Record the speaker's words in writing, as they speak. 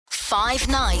5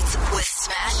 Nights with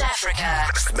Smash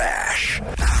Afrika. Smash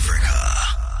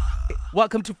Afrika.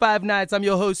 Welcome to 5 Nights. I'm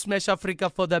your host, Smash Afrika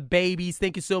for the babies.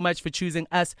 Thank you so much for choosing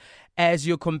us as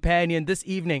your companion. This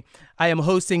evening, I am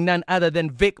hosting none other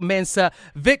than Vic Mensa.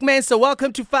 Vic Mensa,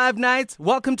 welcome to 5 Nights.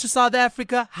 Welcome to South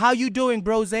Africa. How you doing,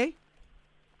 brose? I'm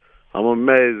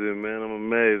amazing, man. I'm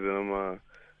amazing. I'm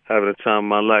having the time of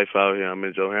my life out here. I'm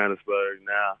in Johannesburg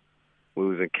now. We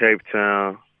was in Cape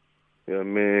Town, you know what I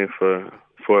mean, for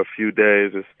a few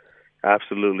days. It's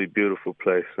absolutely beautiful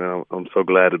place, and I'm so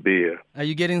glad to be here. Are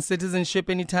you getting citizenship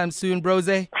anytime soon, brose?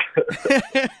 You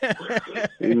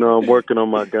know, I'm working on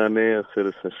my Ghanaian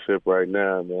citizenship right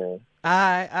now, man.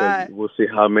 So we'll see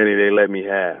how many they let me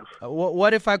have.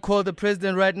 What if I call the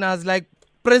president right now? It's like,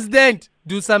 President,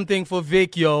 do something for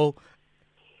Vic, yo.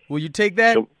 Will you take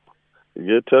that?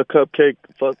 Get to a cupcake,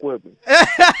 fuck with me.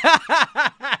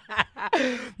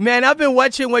 Man, I've been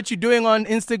watching what you're doing on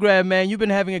Instagram, man. You've been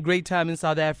having a great time in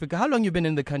South Africa. How long you been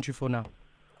in the country for now?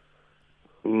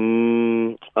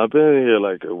 I've been here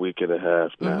like a week and a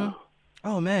half now. Mm-hmm.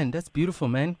 Oh man, that's beautiful,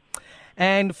 man.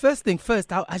 And first thing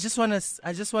first, I just wanna.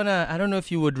 I don't know if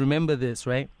you would remember this,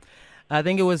 right? I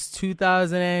think it was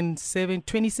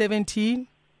 2017,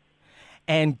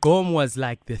 and Gom was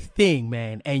like the thing,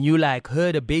 man. And you like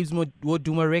heard a Babes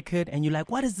Woduma record, and you're like,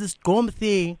 what is this Gom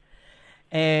thing?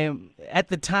 And at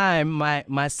the time,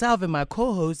 myself and my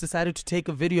co-host decided to take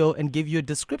a video and give you a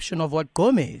description of what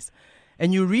Gom is.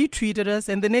 And you retweeted us,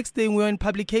 and the next thing we were in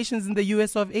publications in the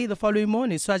US of A the following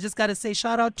morning. So I just got to say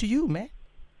shout out to you, man.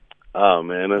 Oh,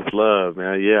 man, that's love,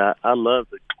 man. Yeah, I love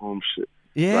the Gom shit.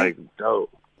 Yeah? Like, dope,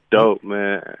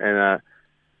 man. And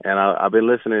I've been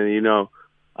listening, you know,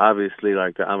 obviously,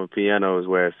 like the I'm a Piano is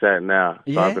where it's at now. So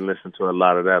Yeah? I've been listening to a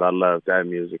lot of that. I love that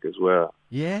music as well.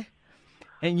 Yeah?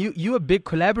 And you a big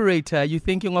collaborator. Are you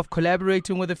thinking of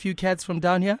collaborating with a few cats from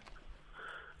down here?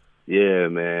 Yeah,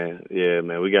 man.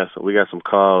 We got some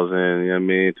calls in, you know what I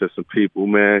mean, to some people,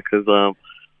 man, because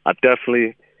I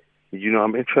definitely, you know,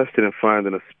 I'm interested in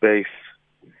finding a space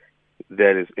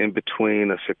that is in between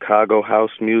a Chicago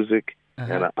house music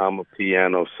and I'm a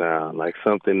piano sound, like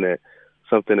something that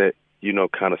you know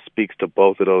kind of speaks to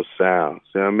both of those sounds.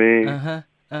 You know what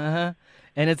I mean?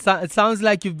 And it sounds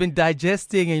like you've been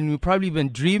digesting and you've probably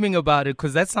been dreaming about it,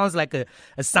 because that sounds like a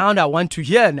sound I want to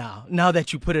hear now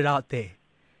that you put it out there.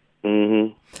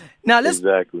 Mm-hmm. Now let's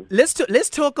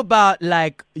talk about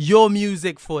like your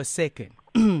music for a second.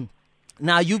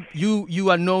 Now you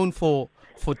are known for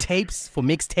tapes, for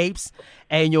mixtapes,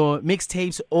 and your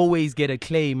mixtapes always get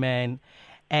acclaim, man.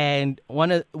 And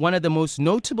one of the most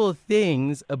notable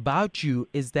things about you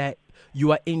is that you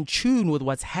are in tune with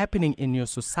what's happening in your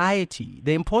society.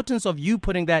 The importance of you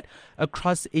putting that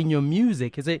across in your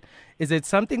music, is it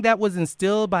something that was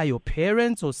instilled by your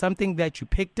parents or something that you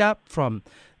picked up from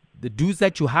the dudes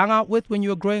that you hung out with when you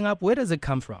were growing up? Where does it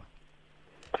come from?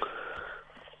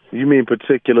 You mean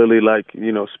particularly like,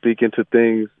 you know, speaking to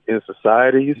things in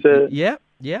society, you said? Yeah.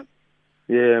 Yeah,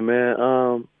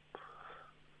 man.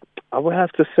 I would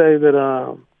have to say that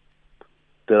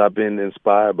I've been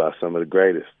inspired by some of the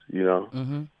greatest, you know,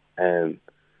 and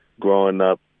growing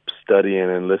up studying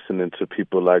and listening to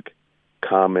people like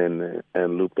Common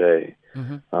and Lupe,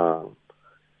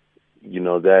 you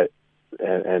know, that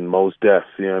and Mos Def,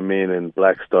 you know what I mean, and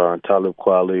Black Star and Talib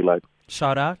Kweli, like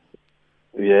shout out.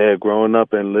 Yeah, growing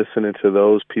up and listening to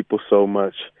those people so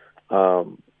much,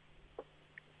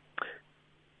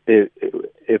 it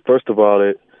first of all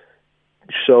it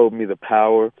showed me the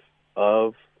power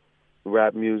of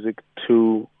rap music to,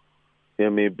 you know what I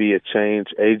mean, be a change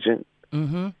agent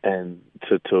and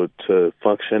to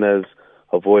function as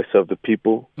a voice of the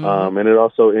people. And it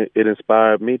also it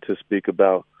inspired me to speak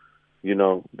about, you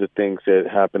know, the things that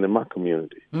happen in my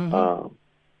community. And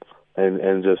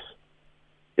just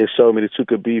it showed me that you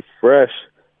could be fresh.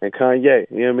 And Kanye,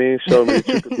 you know what I mean, showed me that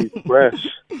you could be fresh.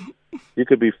 You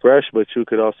could be fresh, but you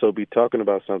could also be talking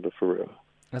about something for real.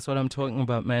 That's what I'm talking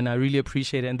about, man. I really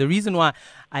appreciate it. And the reason why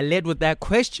I led with that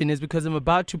question is because I'm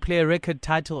about to play a record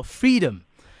titled Freedom,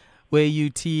 where you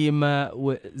team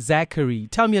with Zachary.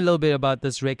 Tell me a little bit about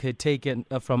this record taken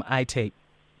from iTape.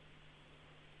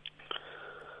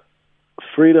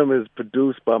 Freedom is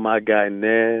produced by my guy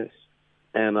Nez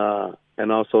and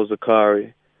also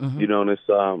Zakari. You know, and it's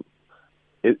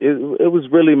it was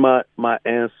really my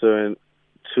answer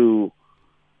to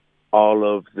all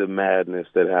of the madness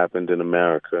that happened in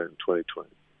America in 2020.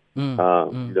 You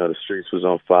know, the streets was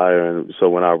on fire, and so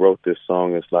when I wrote this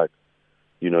song, it's like,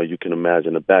 you know, you can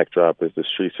imagine the backdrop is the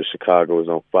streets of Chicago is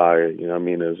on fire. You know what I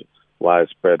mean? There's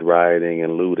widespread rioting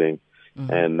and looting,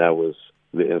 and that was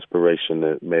the inspiration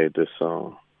that made this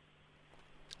song.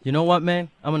 You know what,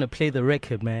 man? I'm going to play the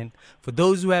record, man. For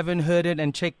those who haven't heard it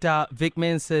and checked out Vic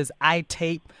Mensa's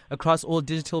iTape across all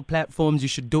digital platforms, you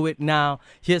should do it now.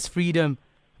 Here's Freedom,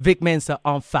 Vic Mensa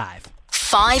on 5.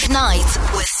 5 nights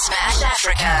with Smash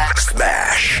Afrika.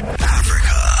 Smash Africa.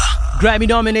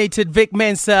 Grammy-nominated Vic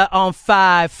Mensa on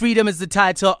 5. Freedom is the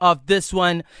title of this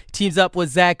one. Teams up with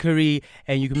Zachary.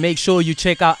 And you can make sure you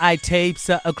check out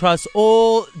iTapes across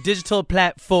all digital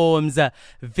platforms.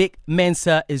 Vic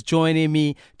Mensa is joining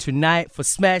me tonight for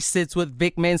Smash Sits with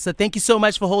Vic Mensa. Thank you so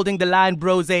much for holding the line,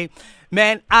 Brose.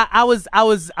 Man, I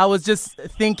was just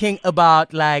thinking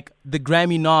about like the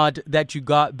Grammy nod that you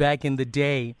got back in the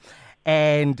day.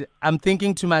 And I'm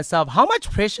thinking to myself, how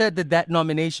much pressure did that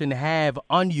nomination have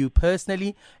on you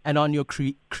personally and on your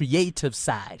creative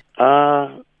side?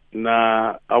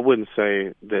 Nah, I wouldn't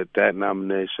say that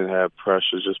nomination had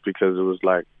pressure just because it was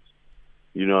like,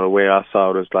 you know, the way I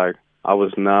saw it is like I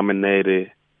was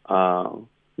nominated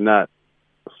not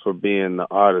for being the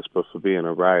artist, but for being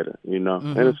a writer, you know?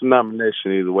 Mm-hmm. And it's a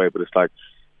nomination either way, but it's like,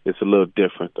 it's a little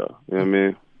different though. You know what I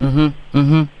mean?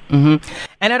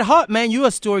 And at heart, man, you're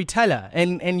a storyteller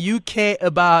and you care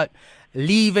about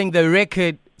leaving the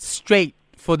record straight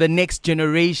for the next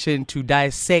generation to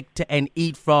dissect and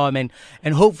eat from and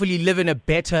hopefully live in a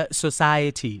better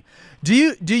society. Do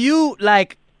you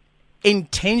like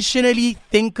intentionally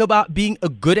think about being a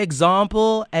good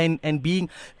example and being,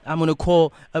 I'm going to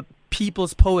call a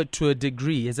people's poet to a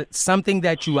degree? Is it something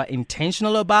that you are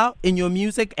intentional about in your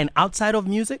music and outside of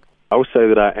music? I would say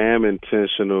that I am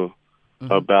intentional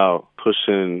about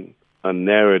pushing a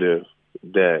narrative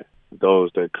that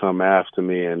those that come after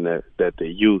me and that the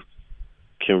youth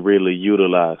can really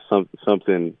utilize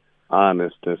something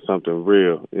honest and something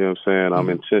real. You know what I'm saying? I'm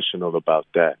intentional about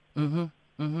that.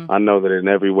 I know that in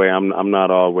every way I'm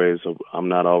not always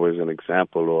an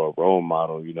example or a role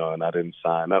model, you know, and I didn't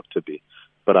sign up to be.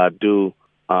 But I do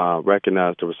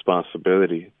recognize the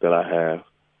responsibility that I have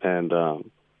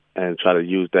and try to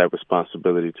use that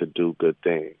responsibility to do good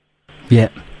things. Yeah.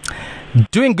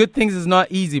 Doing good things is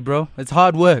not easy, bro. It's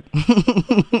hard work.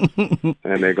 And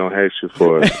they're going to hate you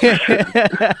for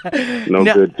it. No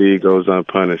good deed goes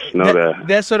unpunished. Know that.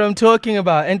 That's what I'm talking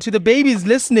about. And to the babies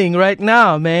listening right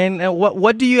now, man,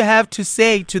 what do you have to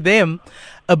say to them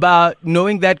about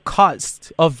knowing that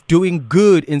cost of doing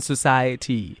good in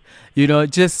society? You know,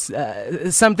 just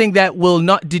something that will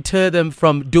not deter them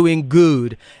from doing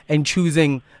good and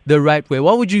choosing the right way.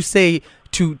 What would you say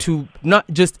to not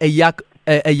just a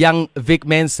young Vic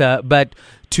Mensa, but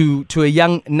to a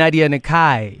young Nadia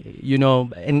Nakai, you know,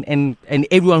 and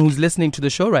everyone who's listening to the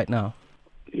show right now?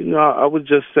 You know, I would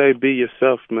just say be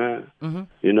yourself, man.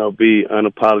 You know, be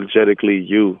unapologetically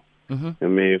you. I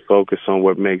mean, focus on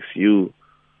what makes you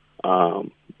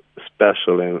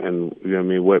special and you know what I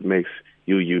mean, what makes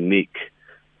you unique,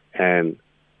 and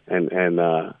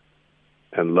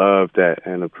love that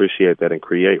and appreciate that and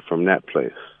create from that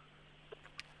place.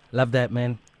 Love that,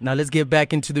 man. Now let's get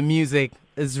back into the music.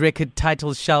 This record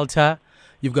titled Shelter.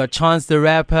 You've got Chance the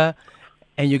Rapper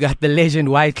and you got the legend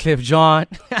Wyclef Jean.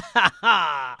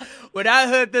 When I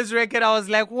heard this record, I was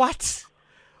like, what?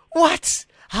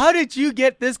 How did you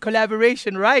get this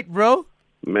collaboration right, bro?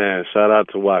 Man, shout out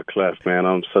to Wyclef, man.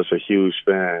 I'm such a huge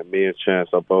fan. Me and Chance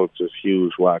are both just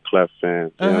huge Wyclef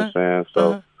fans. You know what I'm saying?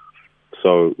 So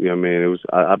you know what I mean? It was.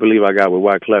 I believe I got with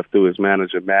Wyclef through his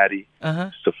manager, Maddie.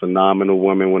 She's a phenomenal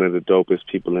woman, one of the dopest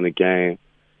people in the game.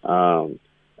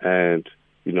 And,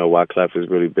 you know, Wyclef has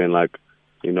really been like,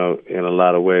 you know, in a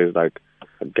lot of ways, like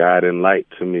a guiding light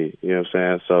to me. You know what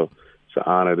I'm saying? So it's an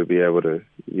honor to be able to,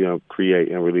 you know,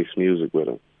 create and release music with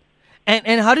him.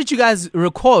 And how did you guys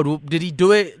record? Did he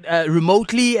do it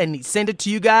remotely and he send it to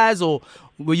you guys, or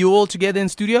were you all together in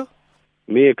studio?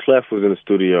 Me and Clef was in the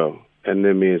studio, and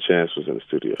then me and Chance was in the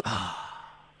studio.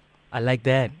 I like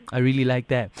that. I really like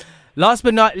that. Last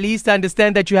but not least, I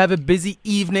understand that you have a busy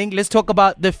evening. Let's talk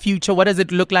about the future. What does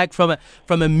it look like from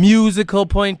a musical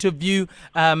point of view,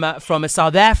 from a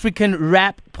South African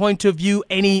rap point of view?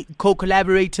 Any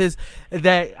co-collaborators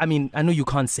that, I mean, I know you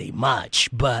can't say much,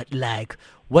 but like,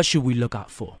 what should we look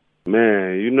out for?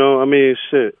 Man, you know, I mean,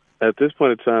 shit. At this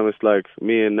point in time, it's like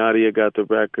me and Nadia got the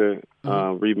record,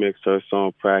 remixed her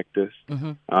song Practice.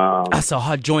 That's a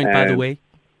hot joint, by the way.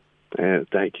 And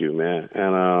thank you, man.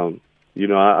 And, you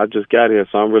know, I just got here,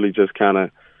 so I'm really just kind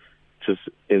of just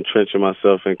entrenching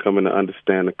myself and coming to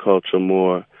understand the culture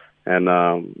more and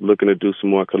looking to do some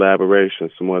more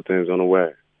collaborations, some more things on the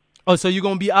way. Oh, so you're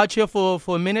going to be out here for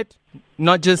a minute?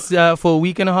 Not just for a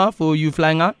week and a half, or you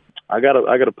flying out? I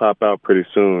gotta pop out pretty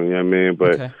soon, you know what I mean?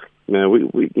 But, okay. Man,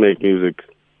 we make music,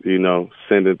 you know,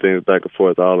 sending things back and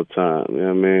forth all the time, you know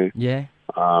what I mean? Yeah.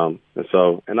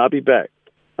 And I'll be back.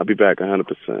 I'll be back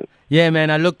 100%. Yeah, man.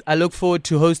 I look forward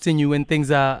to hosting you when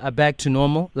things are back to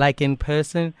normal, like in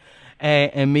person,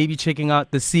 and maybe checking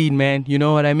out the scene, man. You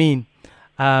know what I mean?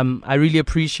 I really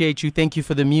appreciate you. Thank you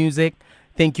for the music.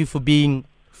 Thank you for being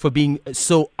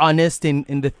so honest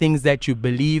in the things that you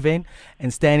believe in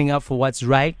and standing up for what's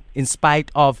right. In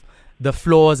spite of the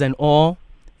flaws and all,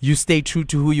 you stay true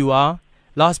to who you are.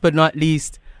 Last but not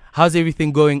least, how's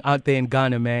everything going out there in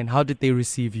Ghana, man? How did they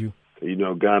receive you? You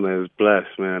know, Ghana is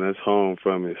blessed, man. It's home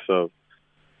for me, so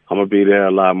I'm going to be there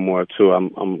a lot more, too.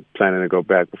 I'm planning to go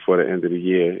back before the end of the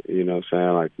year, you know what I'm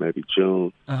saying, like maybe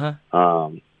June.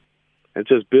 And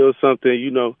just build something,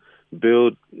 you know,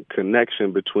 build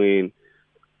connection between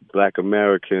Black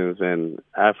Americans and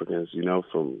Africans, you know,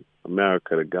 from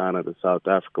America to Ghana to South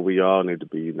Africa. We all need to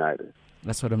be united.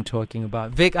 That's what I'm talking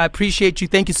about. Vic, I appreciate you.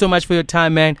 Thank you so much for your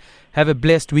time, man. Have a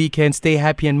blessed weekend. Stay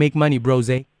happy and make money, bros,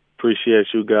 eh? Appreciate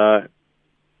you, God.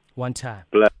 One time.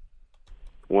 Black.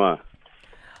 One.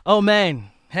 Oh, man.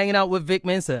 Hanging out with Vic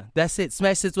Mensa. That's it.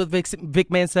 Smash Hits with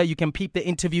Vic Mensa. You can peep the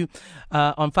interview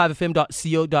on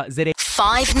 5fm.co.za.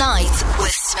 5 nights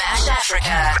with Smash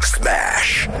Afrika.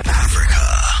 Smash Africa.